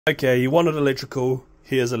Okay, you wanted electrical,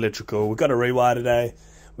 here's electrical. We've got a rewire today.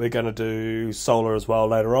 We're going to do solar as well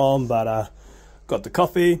later on, but got the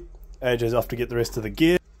coffee. AJ's off to get the rest of the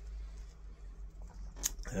gear.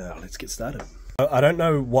 Let's get started. I don't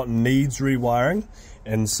know what needs rewiring,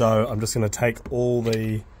 and so I'm just going to take all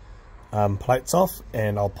the plates off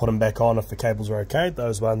and I'll put them back on if the cables are okay.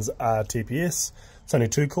 Those ones are TPS. It's only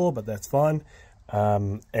 2 core, but that's fine.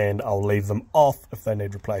 And I'll leave them off if they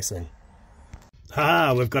need replacing.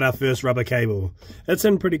 We've got our first rubber cable. It's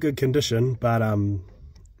in pretty good condition, but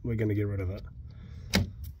we're going to get rid of it.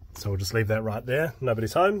 So we'll just leave that right there.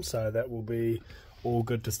 Nobody's home, so that will be all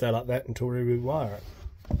good to stay like that until we rewire it.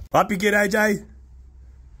 Up you get, AJ.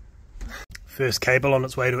 First cable on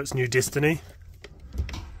its way to its new destiny.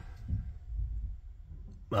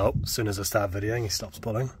 Well, as soon as I start videoing, he stops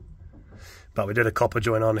pulling. But we did a copper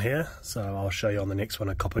join on here, so I'll show you on the next one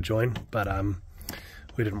a copper join. But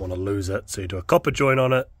we didn't want to lose it, so you do a copper join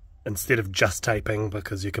on it instead of just taping,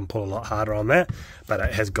 because you can pull a lot harder on that, but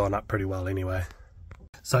it has gone up pretty well anyway.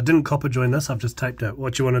 So I didn't copper join this, I've just taped it.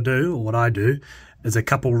 What you want to do, or what I do, is a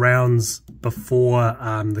couple rounds before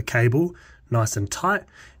the cable, nice and tight,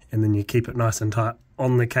 and then you keep it nice and tight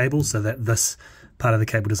on the cable so that this part of the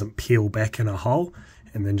cable doesn't peel back in a hole,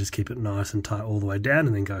 and then just keep it nice and tight all the way down,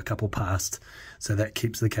 and then go a couple past. So that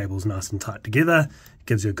keeps the cables nice and tight together,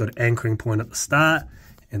 gives you a good anchoring point at the start,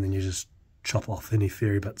 and then you just chop off any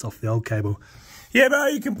fairy bits off the old cable. Yeah, bro,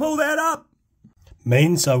 you can pull that up.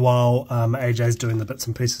 So while AJ's doing the bits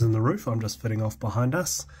and pieces in the roof, I'm just fitting off behind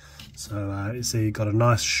us. So you see you've got a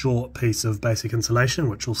nice short piece of basic insulation,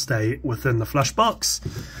 which will stay within the flush box,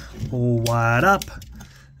 all wired up,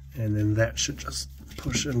 and then that should just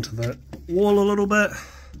push into the wall a little bit,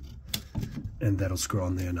 and that'll screw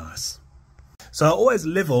on there nice. So I always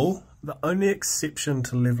level. The only exception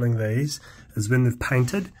to leveling these is when they've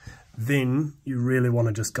painted. Then you really want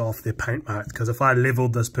to just go off their paint marks, because if I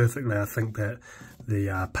leveled this perfectly, I think that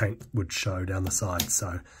the paint would show down the side.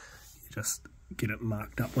 So you just get it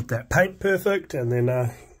marked up with that paint perfect, and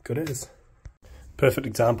then good as. Perfect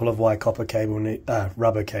example of why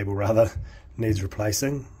rubber cable rather needs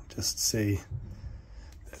replacing. Just see,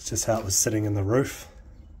 that's just how it was sitting in the roof.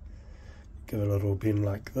 Give it a little bend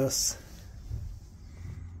like this,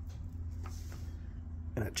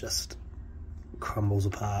 and it just crumbles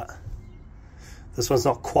apart. This one's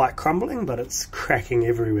not quite crumbling, but it's cracking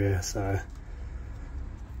everywhere, so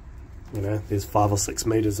you know, there's 5 or 6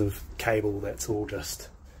 meters of cable that's all just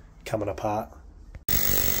coming apart.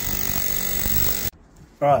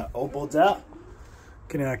 Alright, old board's out.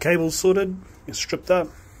 Getting our cables sorted, get stripped up.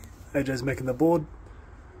 AJ's making the board.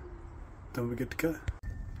 Then we're good to go.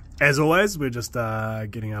 As always, we're just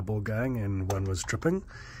getting our board going, and one was stripping.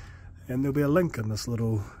 And there'll be a link in this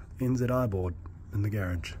little NZI board in the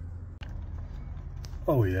garage.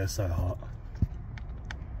 Oh yeah, so hot.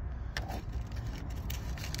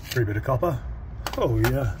 3 bit of copper. Oh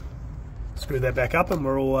yeah. Screw that back up and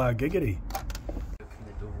we're all giggity.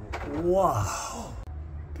 Wow.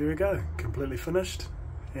 There we go, completely finished.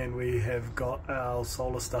 And we have got our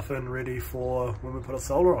solar stuff in ready for when we put our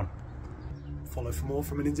solar on. Follow for more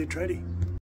from an NZ Tradie.